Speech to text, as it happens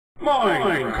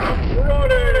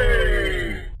McRawny!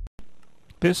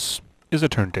 This is a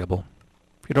turntable.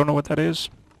 If you don't know what that is,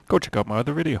 go check out my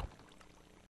other video.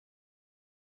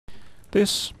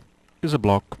 This is a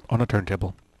block on a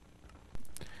turntable.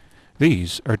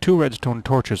 These are two redstone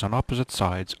torches on opposite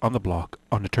sides on the block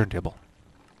on the turntable.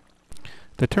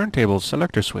 The turntable's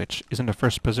selector switch is in the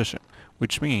first position,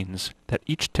 which means that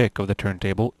each tick of the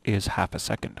turntable is half a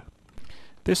second.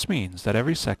 This means that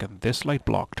every second this light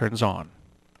block turns on.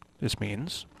 This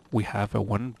means we have a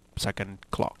 1 second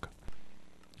clock.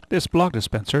 This block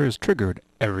dispenser is triggered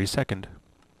every second.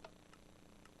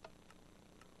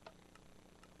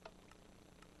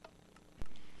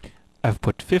 I've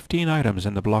put 15 items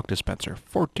in the block dispenser,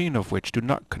 14 of which do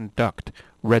not conduct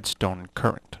redstone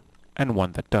current, and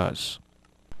one that does.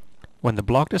 When the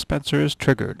block dispenser is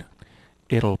triggered,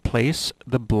 it'll place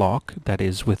the block that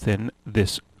is within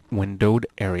this windowed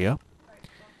area.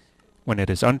 When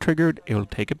it is untriggered, it will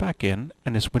take it back in,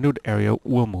 and this windowed area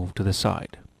will move to the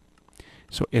side.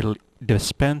 So it'll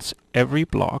dispense every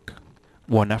block,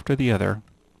 one after the other,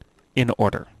 in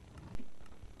order.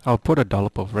 I'll put a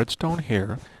dollop of redstone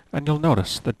here, and you'll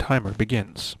notice the timer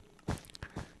begins.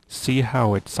 See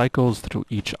how it cycles through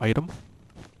each item?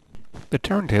 The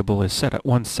turntable is set at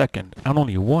 1 second, and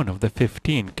only one of the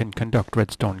 15 can conduct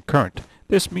redstone current.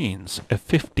 This means a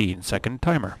 15-second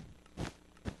timer.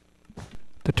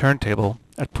 The turntable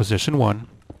at position 1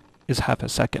 is half a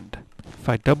second. If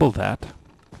I double that,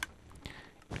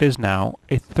 it is now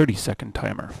a 30-second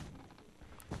timer.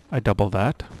 I double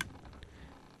that,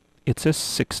 it's a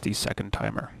 60-second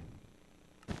timer.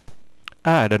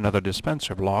 Add another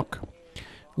dispenser block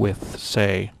with,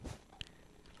 say,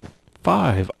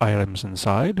 5 items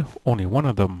inside, only one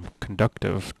of them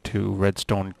conductive to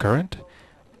redstone current,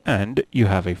 and you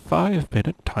have a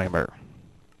 5-minute timer.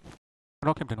 I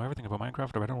don't claim to know everything about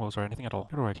Minecraft or Red Rules or anything at all.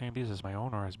 Nor do I claim these as my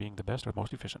own or as being the best or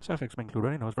most efficient. Side effects may include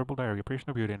runny nose, verbal diarrhea, appreciation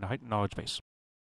of beauty, and a heightened knowledge base.